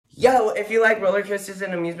Yo, if you like roller coasters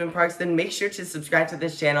and amusement parks, then make sure to subscribe to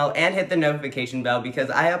this channel and hit the notification bell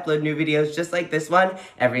because I upload new videos just like this one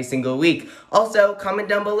every single week. Also, comment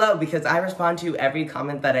down below because I respond to every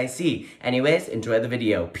comment that I see. Anyways, enjoy the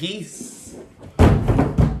video. Peace.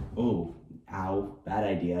 Oh, ow, bad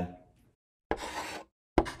idea.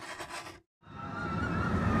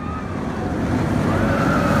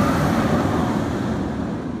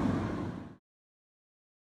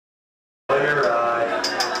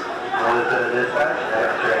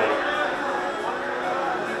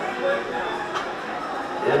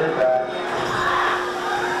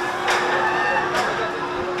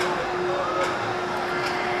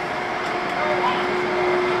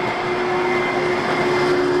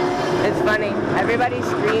 It's funny, everybody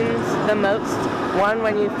screams the most, one,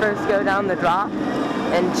 when you first go down the drop,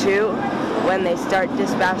 and two, when they start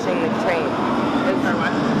dispatching the train.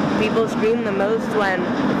 People scream the most when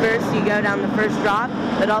first you go down the first drop,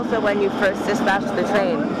 but also when you first dispatch the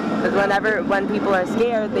train. Because when people are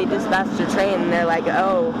scared, they dispatch the train and they're like,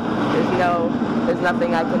 oh, there's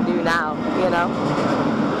nothing I can do now, you know?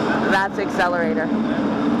 That's accelerator.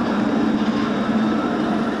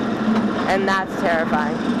 And that's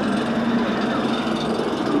terrifying.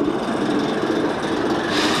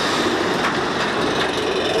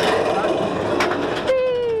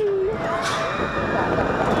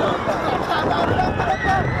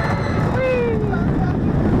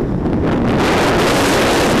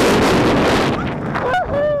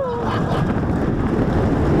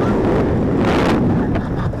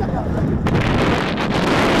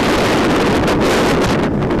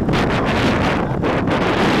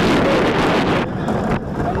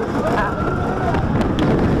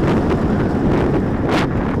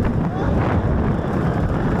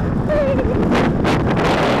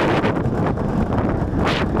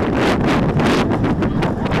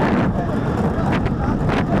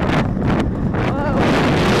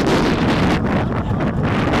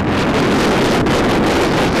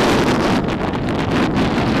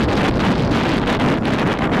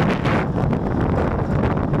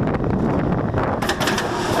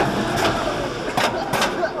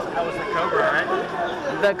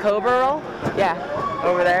 The Cobra roll? Yeah.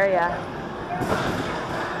 Over there, yeah.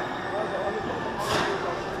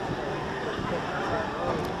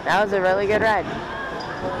 That was a really good ride.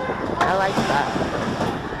 I liked that.